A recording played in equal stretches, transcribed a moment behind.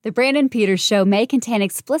The Brandon Peters Show may contain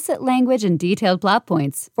explicit language and detailed plot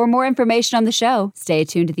points. For more information on the show, stay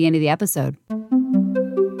tuned to the end of the episode.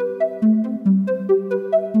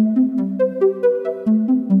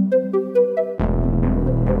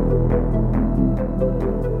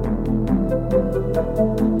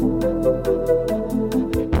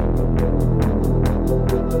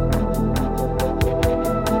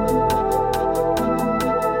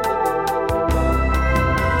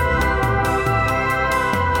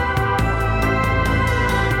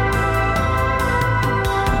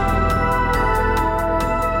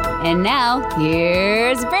 And now,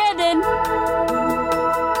 here's Brandon.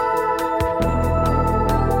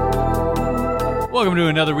 Welcome to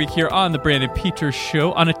another week here on the Brandon Peters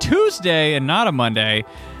Show on a Tuesday and not a Monday.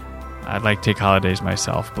 I'd like to take holidays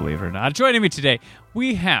myself, believe it or not. Joining me today,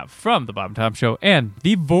 we have from the Bob and Tom Show and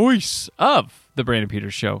the voice of the Brandon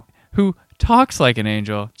Peters Show, who talks like an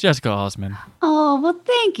angel, Jessica Alsman. Oh, well,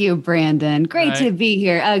 thank you, Brandon. Great to be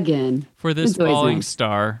here again. For this falling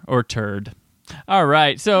star or turd. All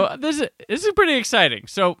right, so this is pretty exciting.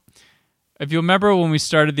 So if you remember when we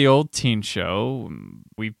started the old teen show,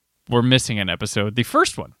 we were missing an episode, the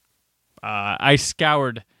first one. I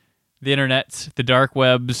scoured the internet, the dark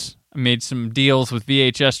webs, made some deals with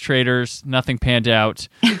VHS traders, nothing panned out.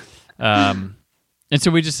 And so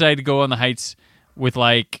we decided to go on the Heights with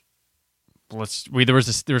there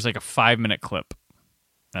was like a 5-minute clip.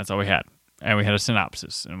 That's all we had. And we had a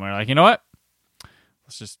synopsis. And we're like, you know what?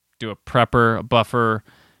 Let's just do a prepper, a buffer.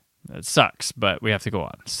 It sucks, but we have to go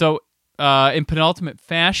on. So in penultimate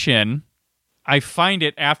fashion, I find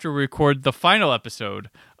it after we record the final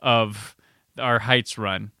episode of our Heights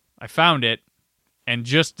run. I found it, and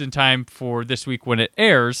just in time for this week when it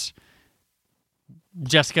airs,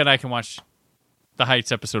 Jessica and I can watch the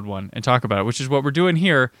Heights episode 1 and talk about it, which is what we're doing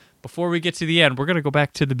here. Before we get to the end, we're going to go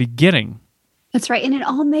back to the beginning. That's right, and it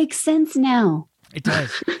all makes sense now. It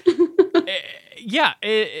does.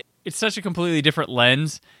 It's such a completely different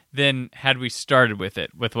lens than had we started with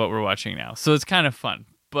what we're watching now. So it's kind of fun.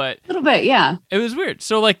 But a little bit, yeah. It was weird.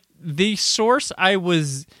 So, the source I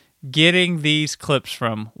was getting these clips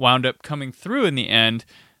from wound up coming through in the end,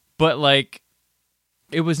 but,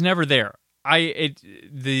 it was never there.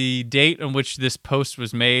 The date on which this post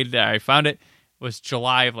was made, that I found it, was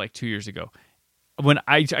July of, 2 years ago. When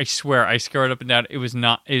I swear, I scoured up and down, it has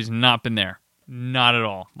not been there. Not at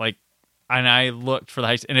all. And I looked for the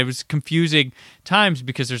Heights, and it was confusing times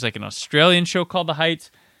because there's an Australian show called The Heights.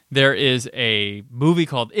 There is a movie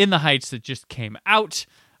called In the Heights that just came out.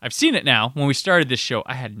 I've seen it now. When we started this show,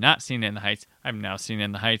 I had not seen In the Heights. I've now seen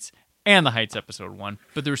In the Heights and The Heights episode 1.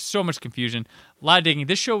 But there was so much confusion. A lot of digging.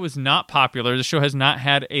 This show was not popular. This show has not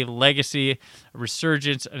had a legacy, a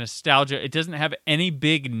resurgence, a nostalgia. It doesn't have any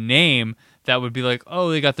big name that would be they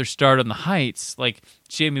got their start on The Heights.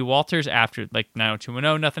 Jamie Walters after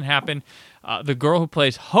 90210, nothing happened. The girl who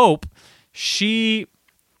plays Hope, she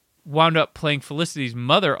wound up playing Felicity's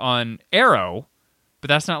mother on Arrow, but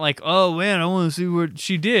that's not oh man, I want to see what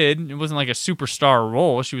she did. It wasn't a superstar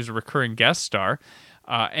role. She was a recurring guest star.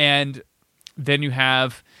 And then you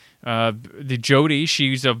have the Jodie.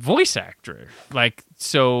 She's a voice actor,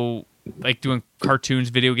 doing cartoons,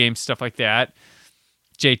 video games, stuff like that.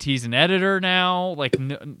 JT's an editor now.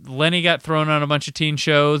 Lenny got thrown on a bunch of teen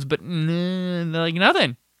shows, but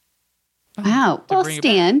nothing. Wow. Well,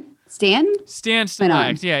 Stan still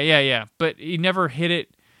acts. Yeah. But he never hit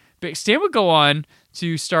it. But Stan would go on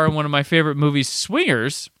to star in one of my favorite movies,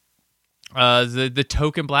 Swingers. The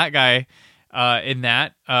token black guy in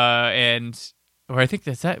that, or I think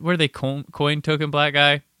that's where they coined token black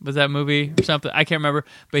guy. Was that movie or something? I can't remember.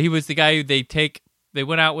 But he was the guy who they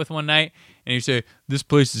went out with one night, and he'd say, "This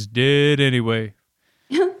place is dead anyway."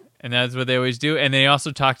 And that's what they always do. And they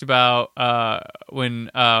also talked about when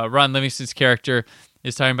Ron Livingston's character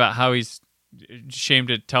is talking about how he's ashamed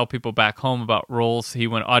to tell people back home about roles he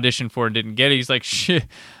went audition for and didn't get it. He's like, shit,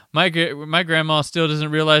 my grandma still doesn't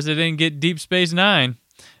realize they didn't get Deep Space Nine.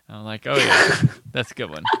 And I'm like, oh yeah, that's a good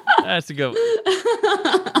one. That's a good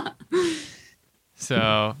one.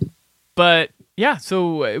 So, but yeah,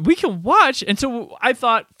 so we can watch. And so I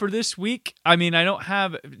thought for this week, I don't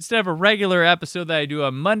have, instead of a regular episode that I do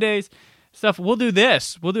on Mondays, we'll do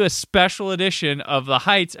this. We'll do a special edition of The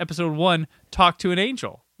Heights, episode 1, Talk to an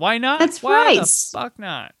Angel. Why not? That's Why right. the fuck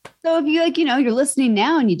not? So if you you're listening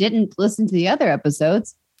now and you didn't listen to the other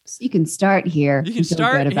episodes, so you can start here. You can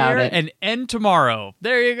start here and end tomorrow.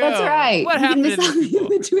 There you go. That's right. What happened in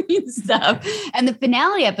between stuff? And the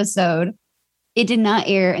finale episode, it did not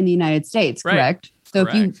air in the United States, correct? Right. So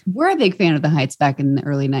if you were a big fan of The Heights back in the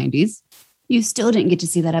early 90s, you still didn't get to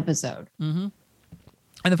see that episode. Mm-hmm.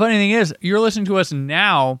 And the funny thing is, you're listening to us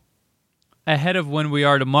now ahead of when we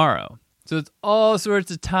are tomorrow. So it's all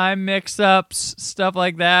sorts of time mix-ups, stuff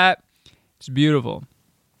like that. It's beautiful.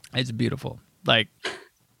 It's beautiful. Like,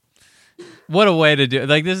 what a way to do it.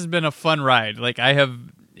 Like, this has been a fun ride. Like, I have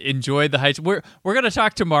enjoyed the heights. We're going to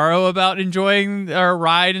talk tomorrow about enjoying our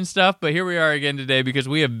ride and stuff, but here we are again today because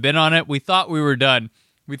we have been on it. We thought we were done.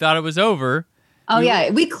 We thought it was over. Oh,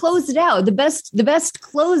 we closed it out. The best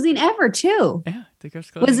closing ever, too. Yeah, the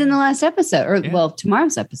best closing was in the last episode, or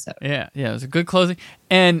tomorrow's episode. Yeah, it was a good closing.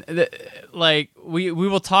 And we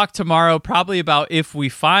will talk tomorrow probably about if we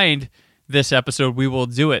find this episode, we will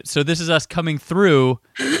do it. So this is us coming through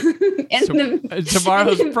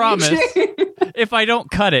tomorrow's promise. If I don't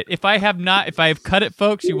cut it, if I have cut it,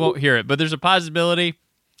 folks, you won't hear it. But there's a possibility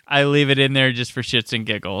I leave it in there just for shits and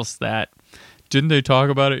giggles. That didn't they talk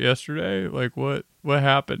about it yesterday? Like what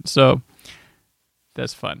happened? So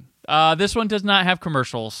that's fun. This one does not have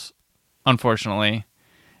commercials, unfortunately,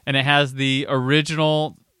 and it has the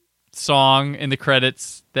original song in the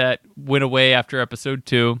credits that went away after episode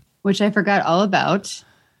 2. Which I forgot all about.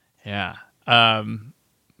 Yeah.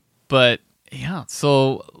 But, yeah,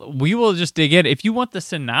 so we will just dig in. If you want the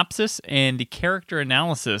synopsis and the character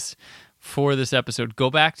analysis for this episode,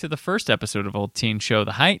 go back to the first episode of Old Teen Show,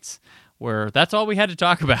 The Heights, where that's all we had to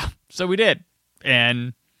talk about. So we did.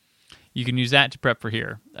 And you can use that to prep for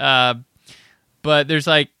here. But there's,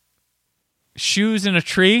 like, shoes in a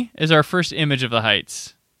tree is our first image of The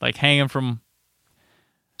Heights, like hanging from...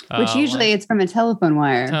 Which usually it's from a telephone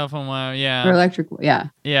wire. Telephone wire, yeah. Or electric, yeah.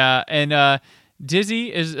 Yeah, and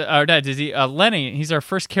Dizzy is, or not Dizzy, Lenny, he's our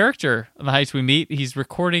first character on The Heights we meet. He's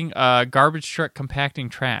recording a garbage truck compacting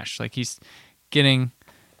trash. Like, he's getting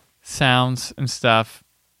sounds and stuff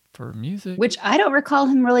for music. Which I don't recall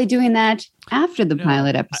him really doing that after the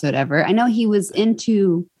pilot episode ever. I know he was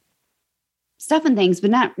into stuff and things, but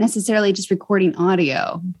not necessarily just recording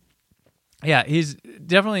audio. Yeah, he's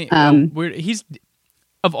definitely weird. He's...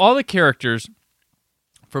 Of all the characters,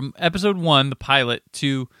 from episode 1, the pilot,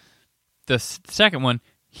 to the second one,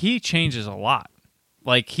 he changes a lot.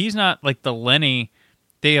 Like, he's not like the Lenny.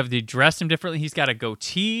 They dressed him differently. He's got a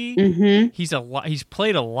goatee. Mm-hmm. He's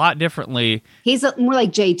played a lot differently. He's more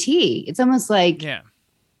like JT. It's almost like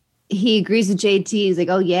he agrees with JT. He's like,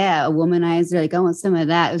 oh, yeah, a womanizer. Like, I want some of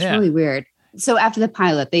that. It was really weird. So after the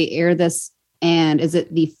pilot, they air this, and is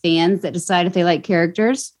it the fans that decide if they like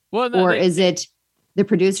characters? Well, no, is it... The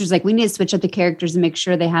producers like, we need to switch up the characters and make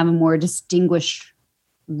sure they have a more distinguished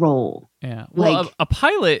role. Yeah. Well, a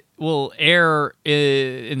pilot will air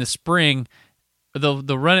in the spring. They'll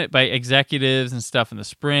run it by executives and stuff in the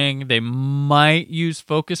spring. They might use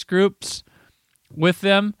focus groups with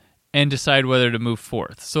them and decide whether to move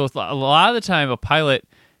forth. So a lot of the time, a pilot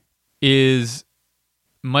is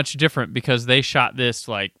much different because they shot this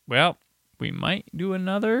like, well, we might do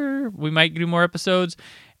more episodes.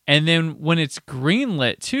 And then when it's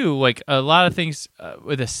greenlit too, like a lot of things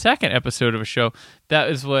with a second episode of a show, that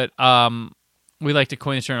is what we like to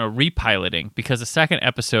coin the term of repiloting, because the second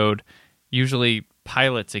episode usually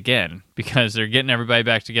pilots again because they're getting everybody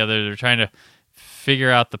back together. They're trying to figure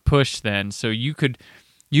out the push then. So you could,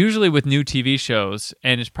 usually with new TV shows,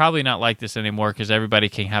 and it's probably not like this anymore because everybody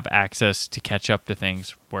can have access to catch up to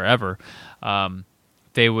things wherever,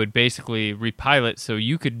 they would basically repilot, so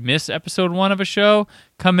you could miss episode 1 of a show,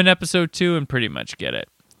 come in episode 2, and pretty much get it.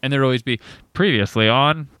 And there'd always be previously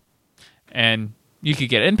on, and you could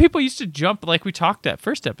get it. And people used to jump, like we talked that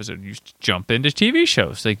first episode, you used to jump into TV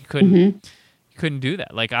shows. Like you couldn't do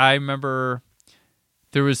that. Like I remember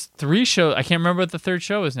there was 3 shows, I can't remember what the third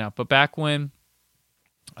show is now, but back when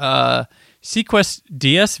Sequest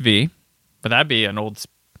DSV, but that'd be an old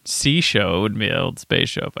C show, it would be an old space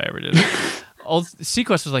show if I ever did it. Old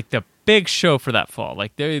Sequest was like the big show for that fall.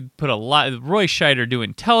 Like they put a lot. Roy Scheider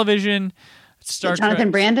doing television,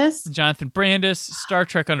 Jonathan Brandis, Star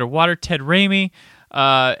Trek Underwater, Ted Raimi,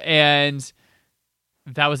 and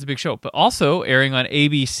that was the big show. But also airing on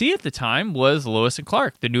ABC at the time was Lois and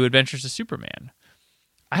Clark: The New Adventures of Superman.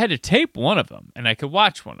 I had to tape one of them, and I could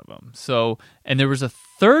watch one of them. So, and there was a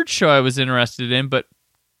third show I was interested in, but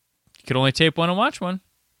you could only tape one and watch one.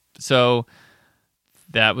 So.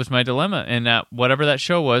 That was my dilemma. And whatever that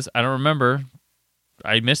show was, I don't remember.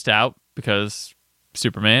 I missed out because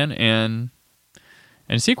Superman and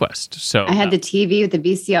Sequest. So I had the TV with the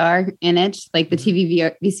VCR in it, like the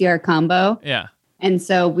TV VCR combo. Yeah. And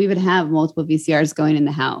so we would have multiple VCRs going in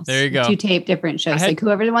the house. There you go. To tape different shows. Like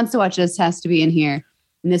whoever wants to watch this has to be in here.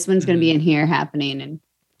 And this one's going to be in here happening. And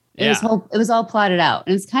it was all plotted out.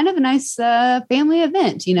 And it's kind of a nice family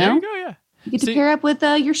event, you know? There you go, yeah. You get to pair up with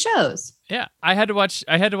your shows. Yeah, I had to watch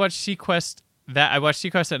Sequest I watched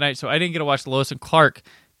Sequest that night, so I didn't get to watch Lois and Clark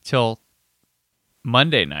till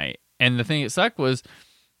Monday night. And the thing that sucked was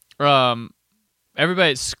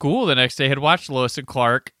everybody at school the next day had watched Lois and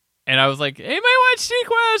Clark, and I was like, hey, I watch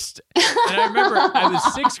Sequest! And I remember I was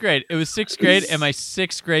 6th grade. It was 6th grade, and my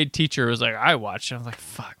 6th grade teacher was like, I watched it. I was like,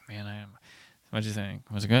 fuck, man, what'd you think?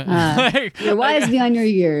 Was it good? You're wise beyond your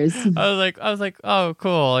years. I was like, oh,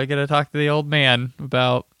 cool. I get to talk to the old man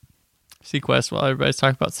about Sequest while everybody's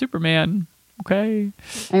talking about Superman. Okay.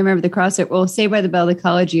 I remember the crossover. Well, Saved by the Bell, the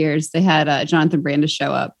college years, they had Jonathan Brandis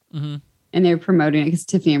show up. Mm-hmm. And they were promoting it because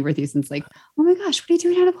Tiffany Amber Thiessen's like, oh my gosh, what are you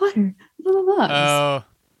doing out of water? Blah, blah, blah. Oh.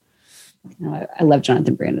 I love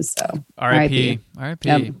Jonathan Brandis, so. R.I.P. R.I.P.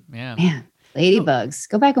 Yep. Yeah. Man, Ladybugs.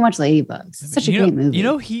 Go back and watch Ladybugs. Such a great movie. You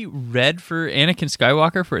know, he read for Anakin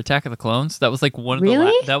Skywalker for Attack of the Clones. That was like one of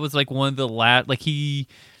the last. Like he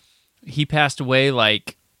passed away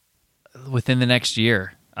like within the next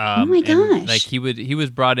year. Oh my gosh! Like he was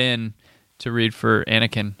brought in to read for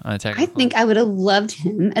Anakin on Attack of the Clones. I think I would have loved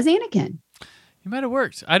him as Anakin. He might have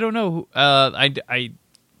worked. I don't know.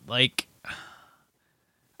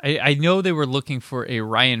 I know they were looking for a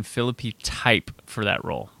Ryan Phillippe type for that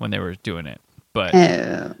role when they were doing it, but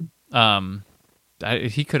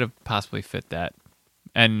he could have possibly fit that.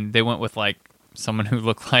 And they went with like someone who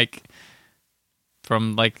looked like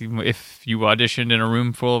from like if you auditioned in a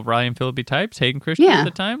room full of Ryan Phillippe types, Hayden Christensen at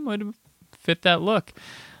the time would have fit that look.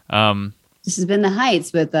 This has been The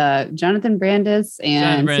Heights with Jonathan Brandis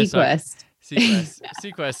and Sequest.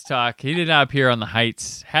 Sequest talk. He did not appear on The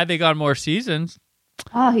Heights. Had they gone more seasons,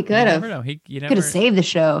 he could have. He could have saved the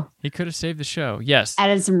show. He could have saved the show. Yes,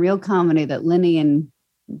 added some real comedy that Lenny and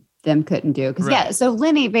them couldn't do. Because so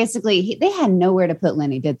Lenny basically they had nowhere to put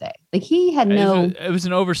Lenny, did they? Like he had no. It was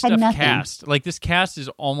an overstuffed cast. Like this cast is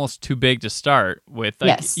almost too big to start with.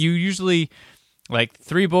 Like you usually like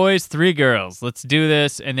 3 boys, 3 girls. Let's do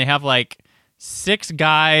this, and they have like 6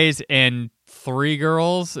 guys and 3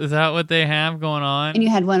 girls. Is that what they have going on? And you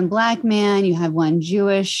had 1 black man, you have 1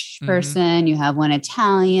 Jewish person, you have 1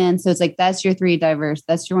 Italian. So it's like that's your 3 diverse.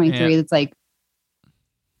 That's your only 3. That's like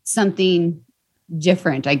something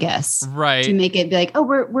different, I guess. Right. To make it be like, oh,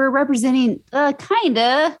 we're representing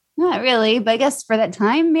kinda, not really, but I guess for that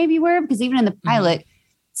time maybe we're, because even in the pilot,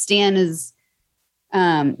 Stan is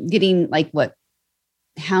getting like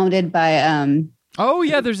hounded by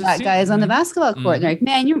there's guys on the basketball court. And they're like,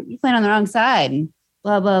 man, you're playing on the wrong side and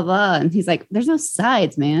blah blah blah. And he's like, there's no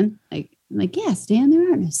sides, man. I'm like, yeah, Stan,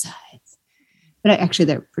 there are no sides. But actually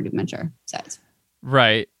there pretty much are sides.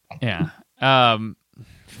 Right. Yeah.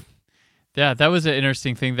 Yeah, that was an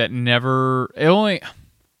interesting thing that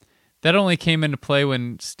only came into play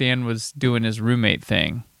when Stan was doing his roommate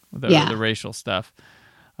thing, the racial stuff.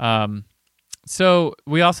 So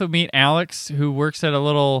we also meet Alex, who works at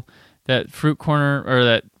that fruit corner or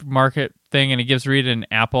that market thing, and he gives Rita an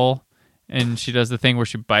apple, and she does the thing where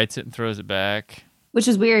she bites it and throws it back. Which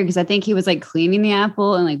is weird because I think he was like cleaning the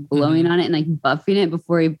apple and like blowing on it and like buffing it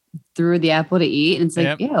before he threw the apple to eat. And it's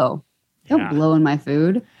like, ew, don't blow in my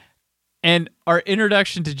food. And our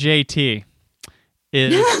introduction to JT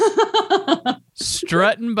is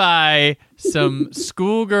strutting by some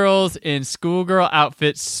schoolgirls in schoolgirl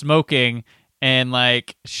outfits, smoking and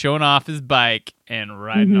like showing off his bike and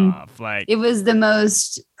riding off. Like it was the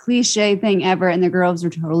most cliche thing ever, and the girls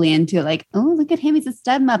were totally into it. Like, oh, look at him, he's a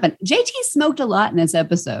stud muffin. JT smoked a lot in this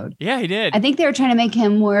episode. Yeah, he did. I think they were trying to make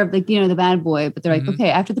him more of like the bad boy, but they're like,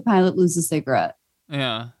 okay, after the pilot, lose a cigarette.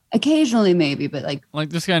 Yeah. Occasionally, maybe, but like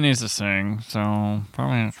this guy needs to sing, so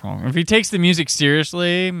probably not smoking. If he takes the music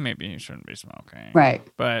seriously, maybe he shouldn't be smoking. Right.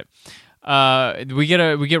 But we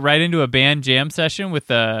get right into a band jam session with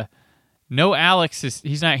no Alex.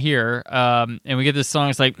 He's not here. And we get this song.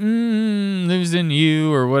 It's like lives in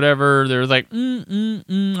you or whatever. There was like I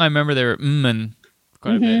remember they were and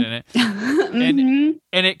quite a bit in it.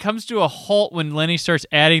 And it comes to a halt when Lenny starts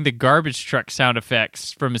adding the garbage truck sound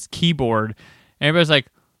effects from his keyboard. And everybody's like,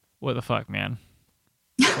 what the fuck, man?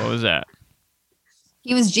 What was that?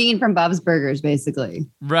 He was Gene from Bob's Burgers, basically.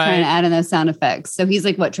 Right. Trying to add in those sound effects. So he's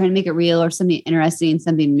like, trying to make it real or something interesting,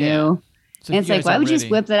 something new. Yeah. So and it's like, why would you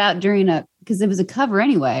just whip that out because it was a cover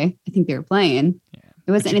anyway. I think they were playing. Yeah.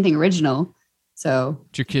 It wasn't anything original. So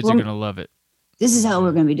your kids are going to love it. This is how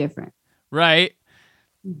we're going to be different. Right.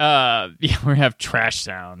 We're going to have trash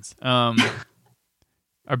sounds. Our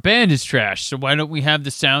band is trash, so why don't we have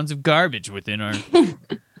the sounds of garbage within our...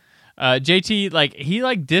 JT,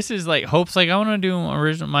 he disses, hopes, I want to do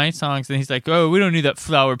original my songs, and he's like, oh, we don't need that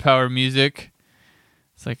flower power music.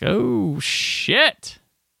 It's like, oh, shit.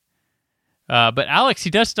 But Alex, he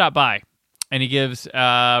does stop by, and he gives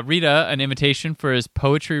Rita an invitation for his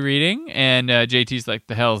poetry reading, and JT's like,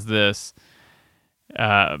 the hell's this?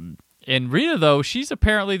 And Rita, though, she's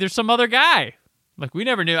apparently, there's some other guy. Like, I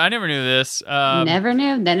never knew this. Never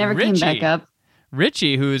knew. That never came back up.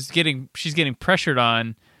 Richie, she's getting pressured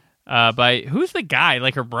on by, who's the guy?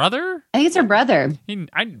 Like her brother? I think it's her brother.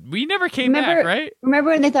 We never came back, right?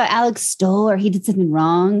 Remember when they thought Alex stole or he did something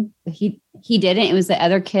wrong? But he didn't. It was the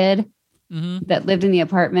other kid that lived in the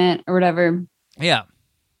apartment or whatever. Yeah.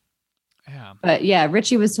 But yeah,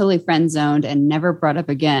 Richie was totally friend zoned and never brought up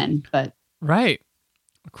again. But right.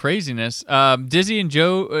 Craziness. Dizzy and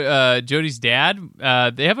Jody's dad,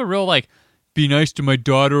 they have a real like, be nice to my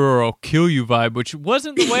daughter or I'll kill you vibe, which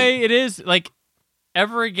wasn't the way it is like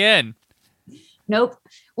ever again. Nope.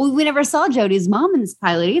 Well, we never saw Jody's mom in this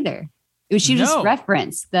pilot either. She just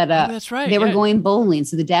referenced that that's right. They were going bowling.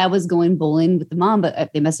 So the dad was going bowling with the mom,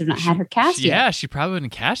 but they must have not had her cast yet. Yeah, she probably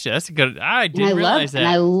wouldn't cast it. That's a good. I didn't realize that. And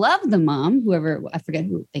I love the mom, whoever, I forget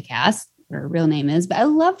who they cast, what her real name is, but I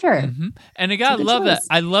loved her. Mm-hmm. And I gotta love that.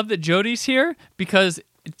 I love that Jody's here because,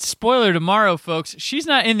 spoiler tomorrow, folks, she's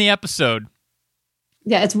not in the episode.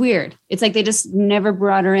 Yeah, it's weird. It's like they just never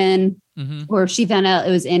brought her in, or she found out it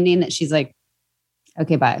was ending that she's like,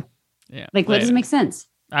 okay, bye. Yeah, like what doesn't make sense?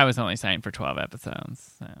 I was only signed for 12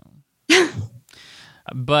 episodes, so.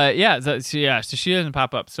 But yeah, so she doesn't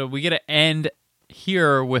pop up. So we get to end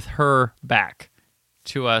here with her back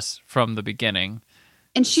to us from the beginning,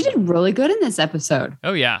 and she did really good in this episode.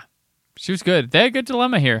 Oh yeah, she was good. They had a good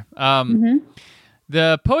dilemma here.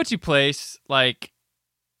 The poetry place, like.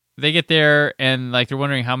 They get there and like they're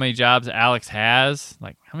wondering how many jobs Alex has.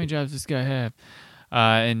 Like, how many jobs does this guy have?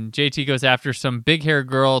 And JT goes after some big hair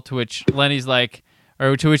girl, to which Lenny's like,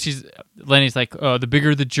 oh, the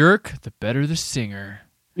bigger the jerk, the better the singer.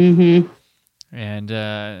 Mm-hmm. And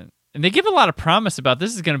they give a lot of promise about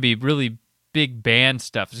this is going to be really big band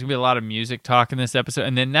stuff. There's going to be a lot of music talk in this episode,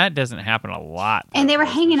 and then that doesn't happen a lot. And they were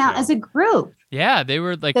hanging out as a group. Yeah, they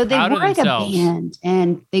were like so they proud were of like themselves. A band,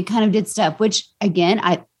 and they kind of did stuff. Which again,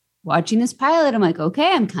 watching this pilot, I'm like,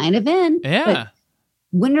 okay, I'm kind of in. Yeah. But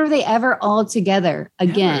when are they ever all together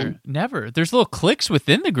again? Never. There's little cliques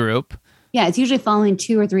within the group. Yeah, it's usually following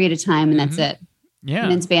 2 or 3 at a time, and that's it. Yeah.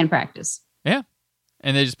 And then it's band practice. Yeah.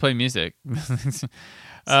 And they just play music.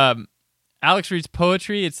 Alex reads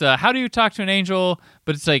poetry. It's how do you talk to an angel?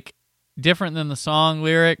 But it's like different than the song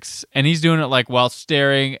lyrics. And he's doing it like while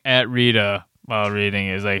staring at Rita while reading.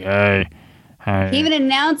 It's like, hey. He even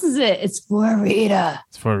announces it. It's for Rita.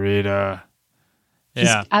 It's for Rita.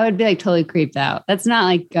 Yeah. I would be like totally creeped out. That's not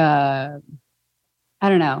like, I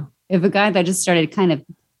don't know. If a guy that I just started kind of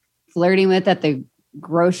flirting with at the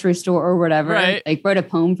grocery store or whatever, like wrote a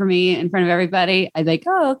poem for me in front of everybody, I'd be like,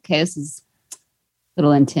 oh, okay, this is a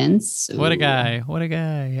little intense. Ooh. What a guy.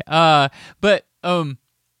 But, you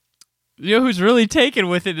know who's really taken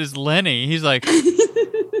with it is Lenny. He's like,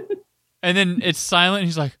 and then it's silent.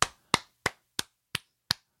 He's like,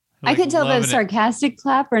 I couldn't tell if it was sarcastic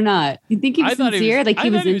clap or not. You think he was sincere? Like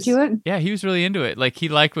he was into it? Yeah, he was really into it. Like he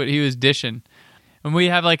liked what he was dishing. And we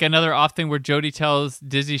have like another off thing where Jody tells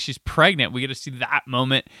Dizzy she's pregnant. We get to see that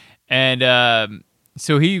moment. And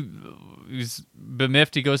so he's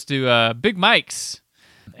bemiffed. He goes to Big Mike's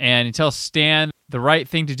and he tells Stan the right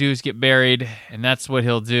thing to do is get buried. And that's what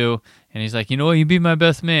he'll do. And he's like, you know what? You be my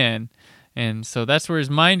best man. And so that's where his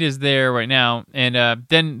mind is there right now. And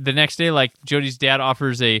then the next day, like Jody's dad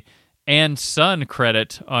offers a and son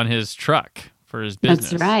credit on his truck for his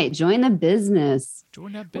business. That's right. Join the business.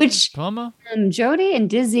 Join that business, Plumma. Jody and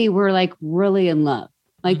Dizzy were like really in love.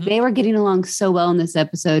 Like they were getting along so well in this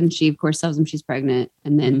episode. And she, of course, tells him she's pregnant.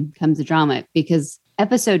 And then comes the drama. Because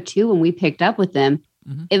episode 2, when we picked up with them,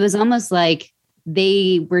 it was almost like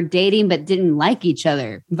they were dating but didn't like each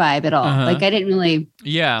other vibe at all. Like I didn't really.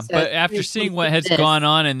 Yeah, so but after seeing what has gone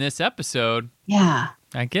on in this episode,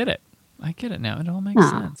 I get it. I get it now. It all makes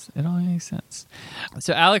sense. It all makes sense.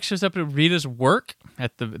 So Alex shows up at Rita's work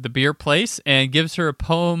at the beer place and gives her a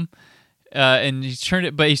poem, and he's turned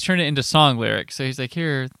it into song lyrics. So he's like,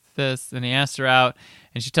 "Here, this," and he asks her out,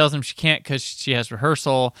 and she tells him she can't because she has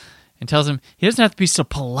rehearsal, and tells him he doesn't have to be so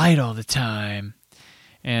polite all the time.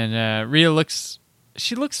 And Rita looks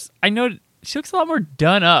a lot more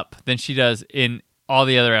done up than she does in all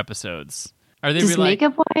the other episodes. Are they just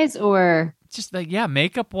makeup wise or just like, yeah,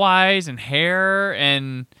 makeup wise and hair?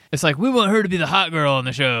 And it's like, we want her to be the hot girl on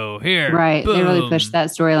the show here. Right. Boom. They really pushed that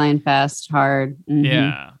storyline fast, hard.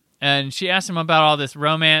 Yeah. And she asks him about all this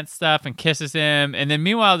romance stuff and kisses him. And then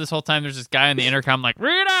meanwhile, this whole time, there's this guy on the intercom like,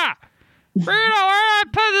 Rita, where did I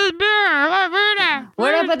put this beer? Rita.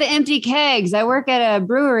 Where did I put the empty kegs. I work at a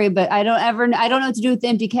brewery, but I don't know what to do with the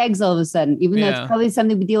empty kegs all of a sudden, even though it's probably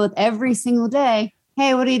something we deal with every single day.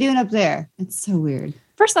 Hey, what are you doing up there? It's so weird.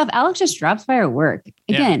 First off, Alex just drops by her work.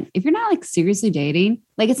 Again, if you're not like seriously dating,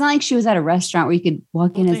 like it's not like she was at a restaurant where you could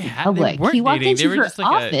walk in as the public. He walked into her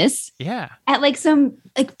office at like some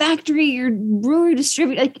like factory or brewery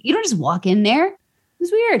distributor. Like you don't just walk in there. It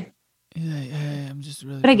was weird. Yeah, I'm just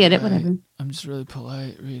really. But I get it. Whatever. I'm just really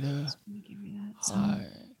polite, Rita. Hi.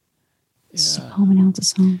 Yeah. Home and out the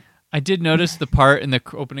song. I did notice the part in the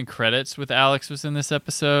opening credits with Alex was in this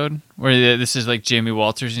episode where this is like Jamie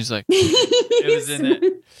Walters and he's like, it was in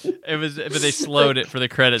it. It was, but they slowed it for the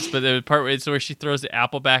credits. But the part where she throws the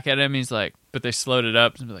apple back at him, he's like, but they slowed it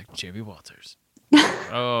up and be like, Jamie Walters.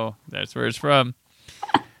 Oh, that's where it's from.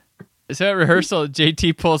 So at rehearsal,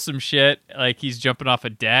 JT pulls some shit like he's jumping off a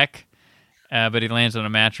deck, but he lands on a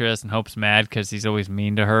mattress and Hope's mad because he's always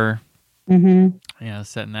mean to her. Mm-hmm. Yeah,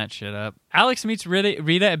 setting that shit up. Alex meets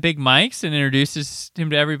Rita at Big Mike's and introduces him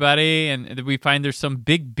to everybody, and we find there's some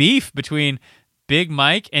big beef between Big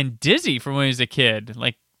Mike and Dizzy from when he was a kid.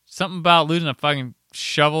 Like something about losing a fucking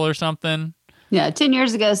shovel or something. Yeah, 10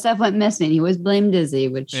 years ago, stuff went missing. He always blamed Dizzy,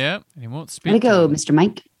 which... Yeah, and he won't speak to go, Mr.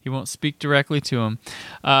 Mike. He won't speak directly to him.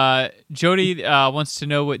 Jody wants to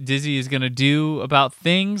know what Dizzy is going to do about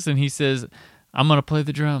things, and he says, I'm going to play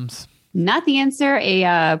the drums. Not the answer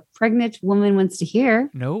a pregnant woman wants to hear.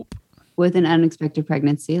 Nope. With an unexpected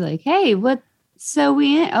pregnancy. Like, hey, what? So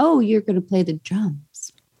you're going to play the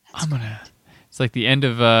drums. It's like the end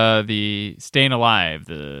of the Staying Alive,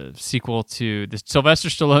 the sequel to the Sylvester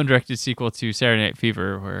Stallone directed sequel to Saturday Night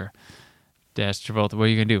Fever, where Dash Travolta, what are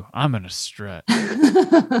you going to do? I'm going to strut.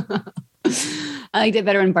 I liked it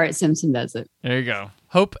better when Bart Simpson does it. There you go.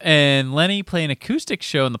 Hope and Lenny play an acoustic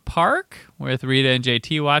show in the park with Rita and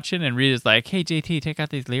JT watching, and Rita's like, hey, JT, take out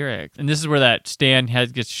these lyrics. And this is where that Stan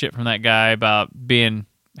gets shit from that guy about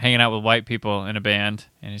hanging out with white people in a band.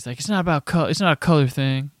 And he's like, it's not about color. It's not a color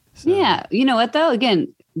thing. So. Yeah. You know what, though?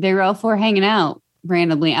 Again, they were all four hanging out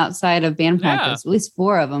randomly outside of band practice. At least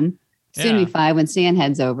four of them. Soon to be five when Stan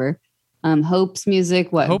heads over. Hope's music,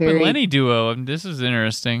 Hope and Lenny duo. This is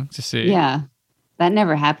interesting to see. Yeah. That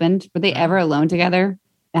never happened. Were they ever alone together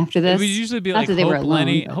after this? It would usually be like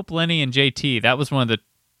Hope, Lenny, and JT. That was one of the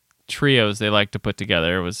trios they like to put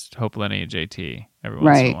together. It was Hope, Lenny, and JT every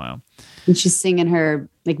once in a while. And she's singing her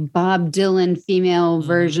like Bob Dylan female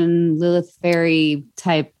version, Lilith Fairey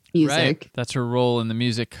type music. Right. That's her role in the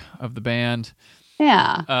music of the band.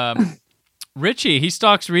 Yeah. Richie, he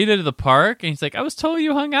stalks Rita to the park, and he's like, I was told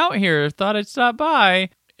you hung out here. Thought I'd stop by.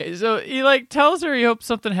 So he like tells her he hopes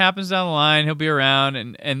something happens down the line. He'll be around,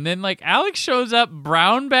 and then like Alex shows up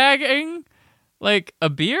brown bagging like a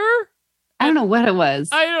beer. I don't know what it was.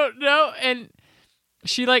 I don't know. And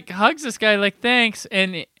she like hugs this guy like thanks,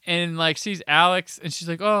 and like sees Alex, and she's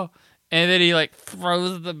like oh, and then he like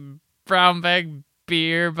throws the brown bag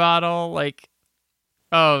beer bottle like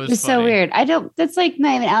oh. It's so weird. That's like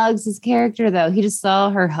not even Alex's character though. He just saw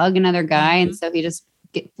her hug another guy, and so he just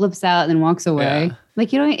flips out and then walks away. Yeah.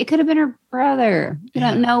 Like, it could have been her brother. You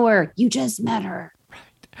don't know her. You just met her.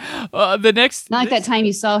 Right. Not like that time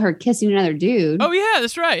you saw her kissing another dude. Oh, yeah,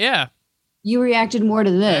 that's right. Yeah. You reacted more to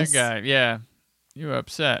this. That guy, yeah. You were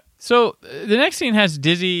upset. So the next scene has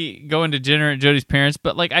Dizzy going to dinner at Jody's parents,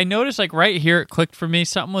 but like I noticed like right here it clicked for me.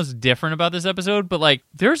 Something was different about this episode, but like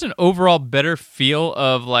there's an overall better feel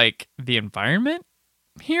of like the environment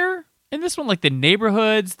here. In this one, like the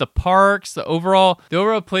neighborhoods, the parks, the overall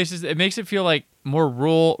places, it makes it feel like more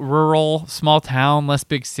rural, small town, less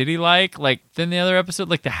big city like than the other episode.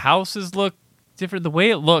 Like the houses look different. The way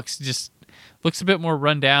it looks just looks a bit more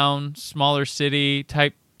run down, smaller city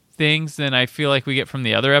type things than I feel like we get from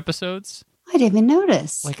the other episodes. I didn't even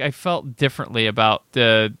notice. Like I felt differently about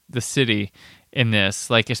the city in this,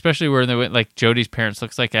 like especially where they went, like Jody's parents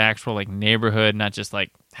looks like an actual like neighborhood, not just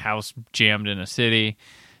like house jammed in a city.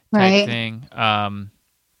 Type thing.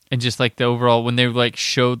 And just like the overall, when they like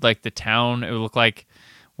showed like the town, it would look like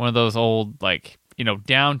one of those old like,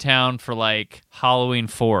 downtown for like Halloween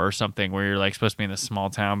 4 or something where you're like supposed to be in this small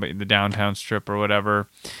town, but in the downtown strip or whatever,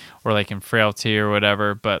 or like in Frailty or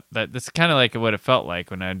whatever. But that's kind of like what it felt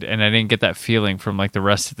like and I didn't get that feeling from like the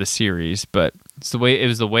rest of the series, but it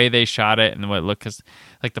was the way they shot it and what it looked, cause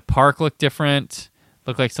like the park looked different.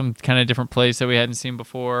 Looked like some kind of different place that we hadn't seen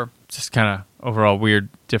before. Just kind of overall weird,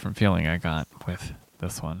 different feeling I got with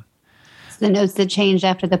this one. It's the notes that changed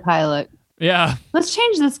after the pilot. Yeah. Let's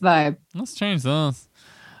change this vibe. Let's change those.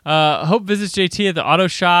 Hope visits JT at the auto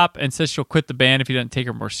shop and says she'll quit the band if he doesn't take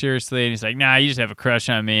her more seriously. And he's like, nah, you just have a crush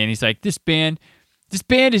on me. And he's like, this band, This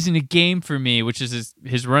band isn't a game for me, which is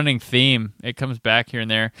his running theme. It comes back here and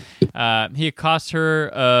there. He accosts her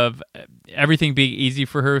of everything being easy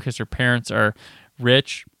for her because her parents are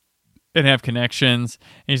rich and have connections.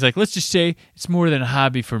 And he's like, let's just say it's more than a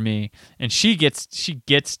hobby for me. And she gets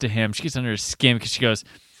to him. She gets under his skin because she goes,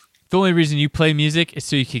 the only reason you play music is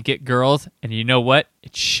so you can get girls. And you know what?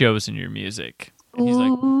 It shows in your music. And he's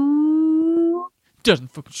like,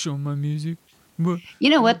 doesn't fucking show my music. You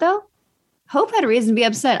know what, though? Hope had a reason to be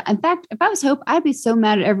upset. In fact, if I was Hope, I'd be so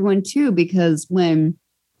mad at everyone, too, because when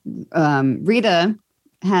Rita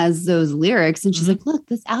has those lyrics and she's like, look,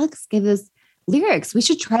 this Alex gave us lyrics. We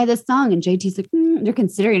should try this song. And JT's like, they're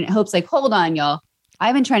considering it. Hope's like, hold on, y'all.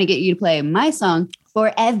 I've been trying to get you to play my song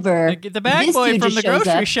forever. Get the bag boy from the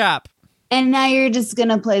grocery shop. And now you're just going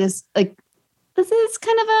to play this. Like, this is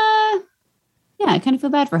kind of I kind of feel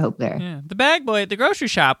bad for Hope there. Yeah, the bag boy at the grocery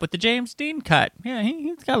shop with the James Dean cut. Yeah,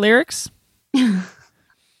 he's got lyrics. Well,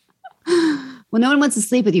 no one wants to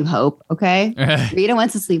sleep with you, Hope, okay? Rita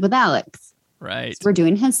wants to sleep with Alex. Right. So we're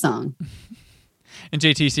doing his song. And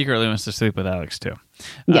JT secretly wants to sleep with Alex, too.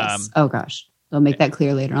 Yes. Oh, gosh. They'll make that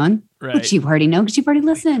clear later on. Right. Which you already know because you've already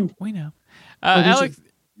listened. We know. Alex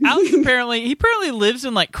apparently lives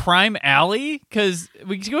in, like, Crime Alley because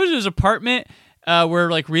we go to his apartment where,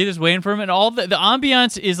 like, Rita's waiting for him, and all the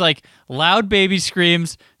ambiance is, like, loud baby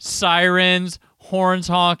screams, sirens, horns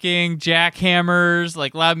honking, jackhammers,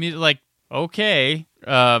 like loud music, like, okay,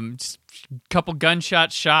 just a couple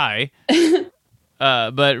gunshots shy.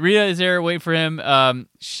 But Rita is there waiting for him.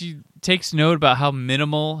 She takes note about how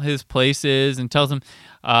minimal his place is and tells him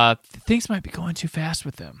things might be going too fast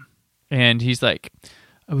with them. And he's like,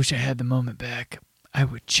 I wish I had the moment back. I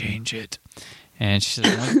would change it. And she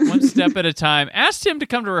says, one step at a time. Asked him to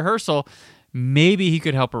come to rehearsal. Maybe he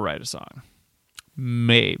could help her write a song.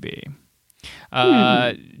 Maybe.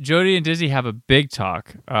 Jody and Dizzy have a big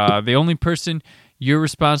talk. The only person you're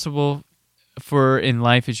responsible for in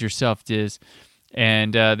life is yourself, Diz.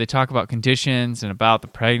 And they talk about conditions and about the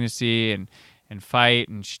pregnancy and fight.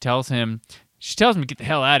 And she tells him to get the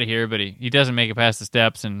hell out of here, but he doesn't make it past the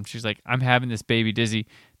steps. And she's like, I'm having this baby, Dizzy.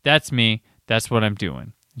 That's me. That's what I'm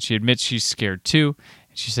doing. And she admits she's scared too.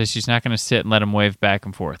 And she says she's not going to sit and let him wave back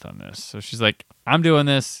and forth on this. So she's like, I'm doing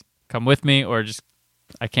this. Come with me, or just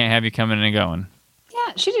I can't have you coming and going.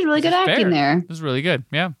 Yeah, she did really good acting there. It was really good,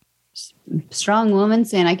 yeah. Strong woman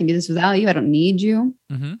saying, I can do this without you. I don't need you.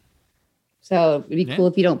 Mm-hmm. So it'd be cool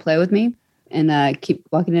if you don't play with me and keep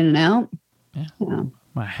walking in and out. Yeah.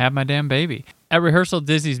 I have my damn baby. At rehearsal,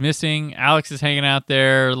 Dizzy's missing. Alex is hanging out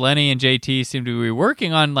there. Lenny and JT seem to be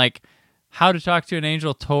working on, like, how to talk to an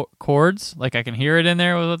angel chords. Like, I can hear it in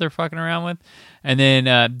there with what they're fucking around with. And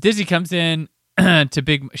then Dizzy comes in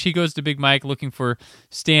she goes to Big Mike looking for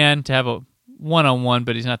Stan to have a one-on-one,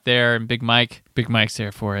 but he's not there. And Big Mike's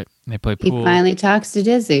there for it. And they play pool. He finally talks to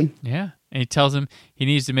Dizzy. Yeah. And he tells him he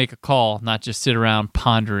needs to make a call, not just sit around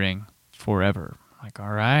pondering forever. I'm like, all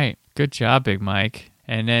right, good job, Big Mike.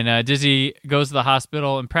 And then Dizzy goes to the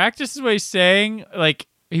hospital and practices what he's saying. Like,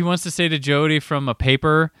 he wants to say to Jody from a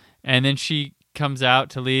paper, and then she comes out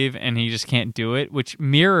to leave, and he just can't do it, which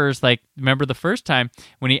mirrors, like, remember the first time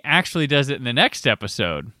when he actually does it in the next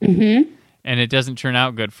episode, and it doesn't turn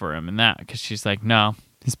out good for him in that, because she's like, no,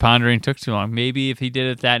 his pondering took too long. Maybe if he did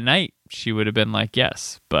it that night, she would have been like,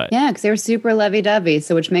 yes, but... Yeah, because they were super lovey-dovey,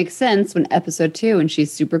 so which makes sense when episode 2, and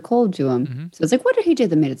she's super cold to him. So it's like, what did he do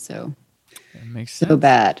that made it so... It makes sense. So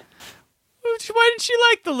bad. Why didn't she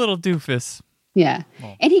like the little doofus? Yeah.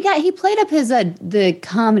 Well. And he played up his the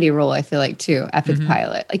comedy role, I feel like, too, after the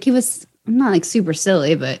pilot. Like, he was not like super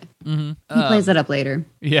silly, but he plays that up later.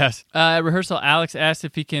 Yes. At rehearsal, Alex asks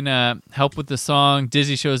if he can help with the song.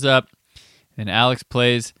 Dizzy shows up, and Alex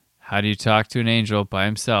plays How Do You Talk to an Angel by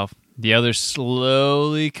himself. The others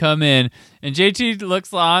slowly come in, and JT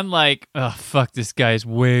looks on like, oh, fuck, this guy's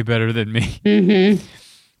way better than me.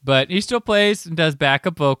 But he still plays and does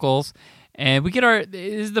backup vocals. And we get this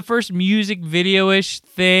is the first music video-ish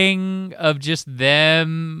thing of just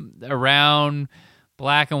them around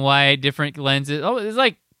black and white, different lenses. Oh, it's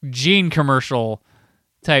like Gene commercial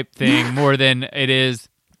type thing more than it is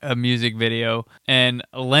a music video. And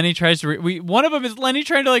Lenny tries to... one of them is Lenny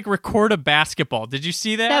trying to, like, record a basketball. Did you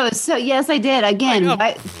see that? That was so... Yes, I did. Again,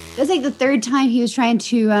 it was like the third time he was trying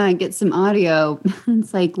to get some audio.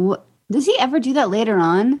 It's like, what? Does he ever do that later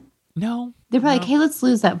on? No. They're probably like, hey, let's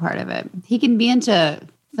lose that part of it. He can be into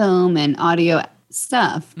film and audio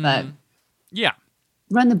stuff, but yeah,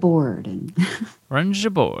 run the board and run the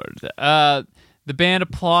board. The band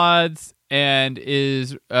applauds and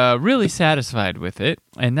is really satisfied with it,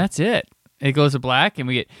 and that's it. it goes to black, and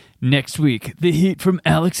we get next week the heat from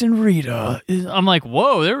Alex and Rita. I'm like,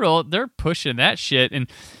 whoa, they're pushing that shit,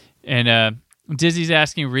 and Dizzy's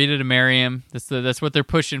asking Rita to marry him. That's what they're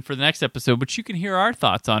pushing for the next episode. But you can hear our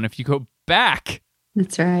thoughts on if you go back.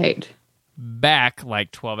 That's right. Back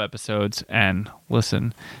like 12 episodes and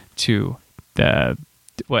listen to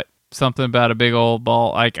something about a big old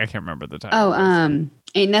ball. I can't remember the title.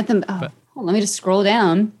 Ain't nothing. Let me just scroll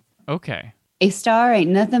down. Okay. A star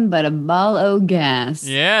ain't nothing but a ball o' gas.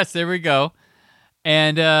 Yes, there we go.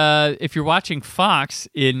 And if you're watching Fox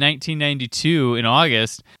in 1992 in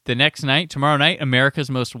August, the next night, tomorrow night, America's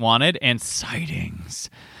Most Wanted and Sightings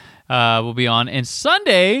will be on. And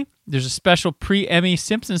Sunday, there's a special pre-Emmy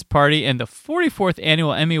Simpsons party, and the 44th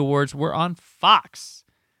Annual Emmy Awards were on Fox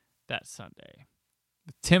that Sunday.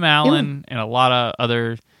 Tim Allen and a lot of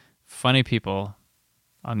other funny people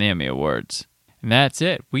on the Emmy Awards. And that's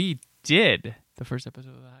it. We did the first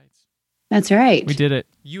episode of The Heights. That's right. We did it.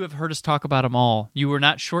 You have heard us talk about them all. You were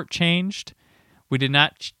not shortchanged. We did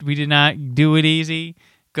not do it easy,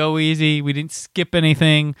 go easy. We didn't skip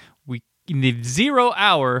anything. In the 0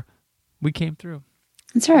 hour, we came through.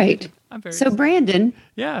 That's right. I'm very so, excited. Brandon.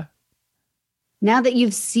 Yeah. Now that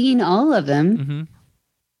you've seen all of them,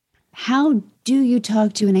 how do you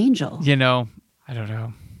talk to an angel? I don't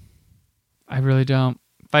know. I really don't.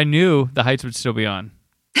 If I knew, The Heights would still be on.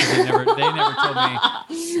 They never told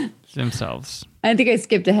me themselves. I think I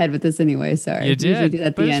skipped ahead with this anyway. Sorry. You did. Usually do that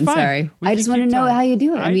at the end. Fine. Sorry. I just want to know how you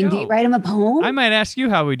do it. I mean, do you write them a poem? I might ask you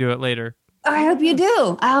how we do it later. I hope you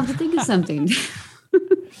do. I'll have to think of something.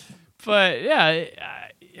 But yeah,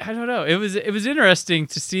 I don't know. It was interesting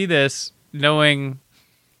to see this, knowing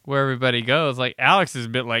where everybody goes. Like Alex is a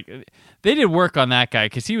bit like they did work on that guy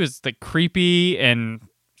because he was like creepy and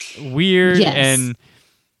weird, and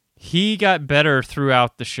he got better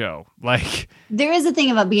throughout the show. Like there is a thing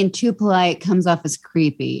about being too polite comes off as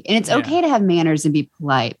creepy, and it's okay to have manners and be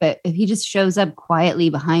polite. But if he just shows up quietly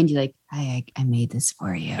behind you, like I made this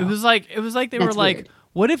for you. It was like they were like, weird.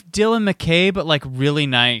 what if Dylan McKay, but like really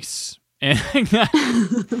nice, and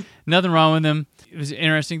nothing wrong with him. It was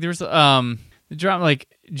interesting. There was the drama, like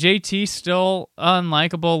JT still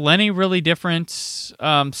unlikable, Lenny really different,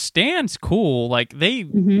 Stan's cool. Like they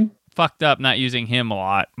fucked up not using him a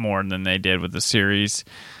lot more than they did with the series,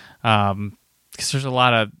 because there's a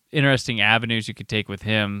lot of interesting avenues you could take with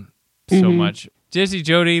him. So much. Dizzy,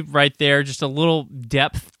 Jody, right there, just a little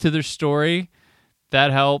depth to their story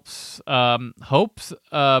that helps. Hope's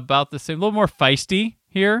about the same, a little more feisty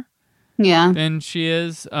here, than she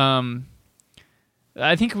is.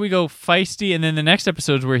 I think we go feisty, and then the next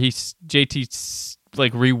episode's where JT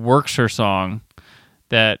like reworks her song.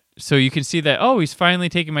 So you can see that, he's finally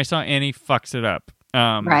taking my song, and he fucks it up.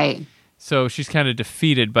 Right. So she's kind of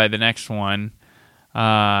defeated by the next one.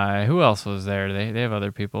 Who else was there? They have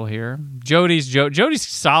other people here. Jody's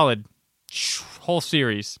solid whole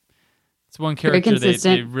series. It's one character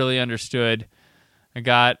they really understood. I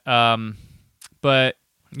got, but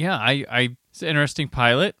yeah, it's an interesting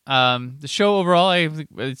pilot. The show overall,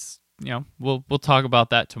 it's we'll talk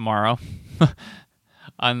about that tomorrow.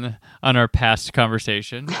 on our past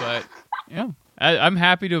conversation, but I'm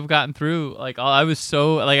happy to have gotten through. Like I was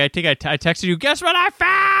so like I think I texted you. Guess what I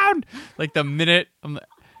found? Like the minute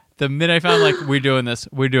I found, like we're doing this,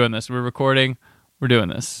 we're recording, we're doing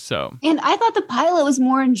this. So and I thought the pilot was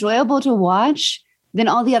more enjoyable to watch than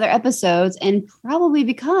all the other episodes, and probably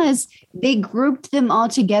because they grouped them all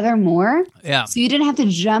together more. Yeah. So you didn't have to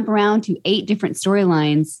jump around to 8 different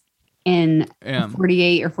storylines in a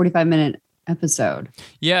 48 or 45 minute episode.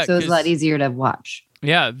 Yeah. So it's a lot easier to watch.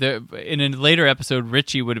 Yeah. In a later episode,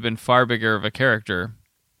 Richie would have been far bigger of a character.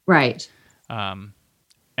 Right. And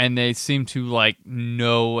they seem to like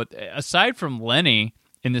know, aside from Lenny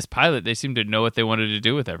in this pilot, they seem to know what they wanted to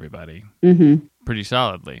do with everybody pretty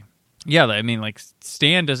solidly. Yeah, I mean, like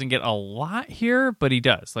Stan doesn't get a lot here, but he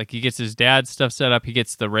does. Like he gets his dad's stuff set up. He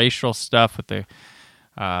gets the racial stuff with the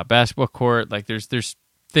basketball court. Like there's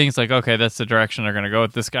things like, okay, that's the direction they're going to go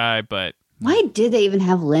with this guy. But why did they even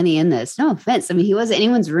have Lenny in this? No offense. I mean, he wasn't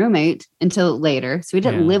anyone's roommate until later, so he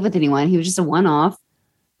didn't live with anyone. He was just a one-off.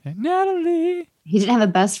 Natalie. He didn't have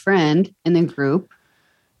a best friend in the group.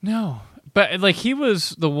 No. But like he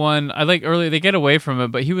was the one I like earlier. They get away from it,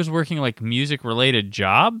 but he was working like music related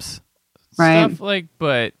jobs, right? Stuff like,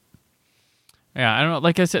 but yeah, I don't know.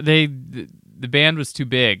 Like I said, the band was too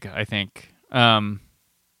big. I think that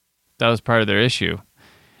was part of their issue,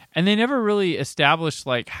 and they never really established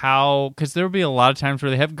like how, because there would be a lot of times where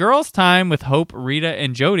they have girls' time with Hope, Rita,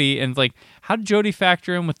 and Jody, and like how did Jody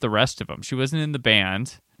factor in with the rest of them? She wasn't in the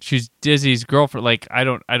band. She's Dizzy's girlfriend. Like I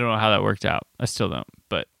don't know how that worked out. I still don't,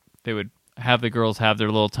 but they would have the girls have their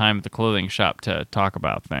little time at the clothing shop to talk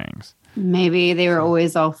about things. Maybe they were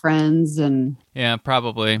always all friends and... Yeah,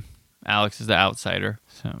 probably. Alex is the outsider.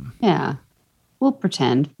 So yeah. We'll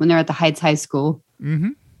pretend when they're at the Heights High School.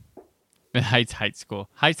 Mm-hmm. Heights School.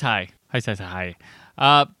 Heights High.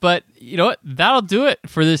 But you know what? That'll do it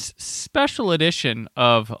for this special edition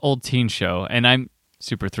of Old Teen Show. And I'm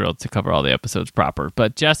super thrilled to cover all the episodes proper.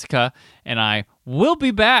 But Jessica and I will be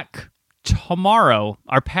back tomorrow.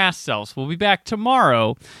 Our past selves will be back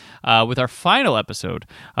tomorrow with our final episode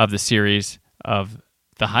of the series of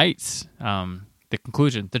The Heights. The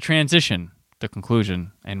conclusion, the transition, the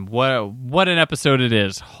conclusion. And what an episode it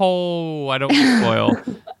is. Oh, I don't spoil.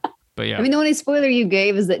 But yeah. I mean, the only spoiler you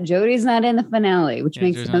gave is that Jody's not in the finale, which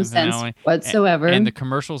makes no sense whatsoever. And the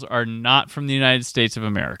commercials are not from the United States of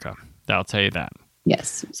America. I'll tell you that.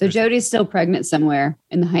 Yes. So Jody's still pregnant somewhere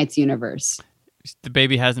in the Heights universe. The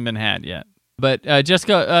baby hasn't been had yet. But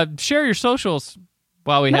Jessica, share your socials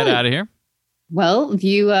while we head out of here. Well, if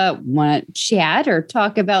you want to chat or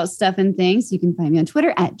talk about stuff and things, you can find me on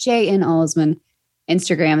Twitter at JN Alsman.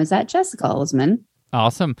 Instagram is at Jessica Alsman.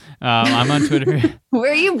 Awesome. I'm on Twitter.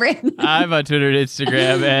 Where are you, Brandon? I'm on Twitter and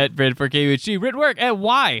Instagram at Brandon4KUHG. Written work at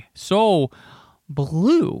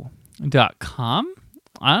whysoblue.com.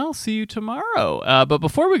 I'll see you tomorrow. But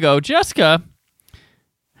before we go, Jessica,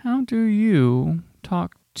 how do you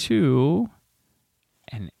talk to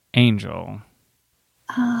an angel?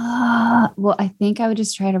 Well, I think I would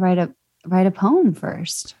just try to write a poem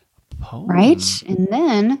first. Right? And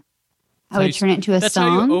then I would turn it into a song. That's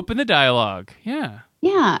how you open the dialogue. Yeah.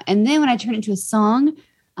 Yeah. And then when I turn it into a song,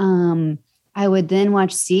 I would then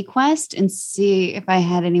watch Sequest and see if I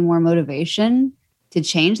had any more motivation to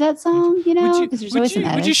change that song, you know? Because there's always some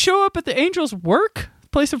edits. Would you show up at the angel's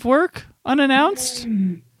place of work, unannounced?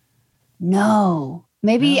 No.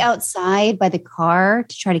 Maybe outside by the car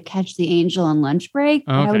to try to catch the angel on lunch break.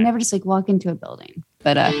 But I would never just walk into a building.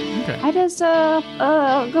 But I just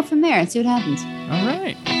go from there and see what happens. All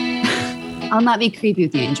right. I'll not be creepy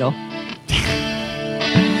with the angel.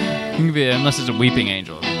 Unless it's a weeping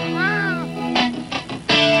angel.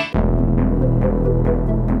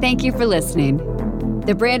 Thank you for listening.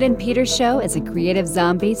 The Brandon Peters Show is a Creative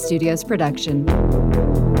Zombie Studios production.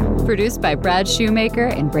 Produced by Brad Shoemaker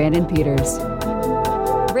and Brandon Peters.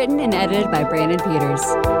 Written and edited by Brandon Peters.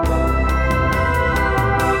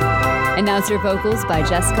 Announcer vocals by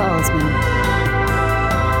Jessica Alsman.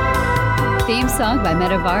 Theme song by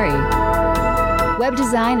Metavari. Web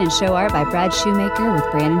design and show art by Brad Shoemaker with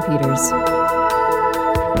Brandon Peters.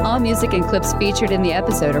 All music and clips featured in the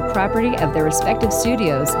episode are property of their respective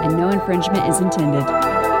studios and no infringement is intended.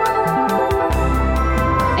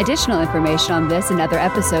 Additional information on this and other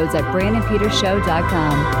episodes at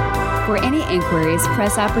BrandonPetersShow.com. For any inquiries,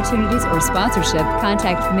 press opportunities, or sponsorship,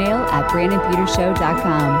 contact mail at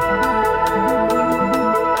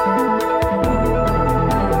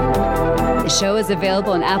BrandonPetersShow.com. The show is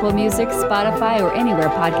available on Apple Music, Spotify, or anywhere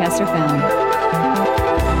podcasts are found.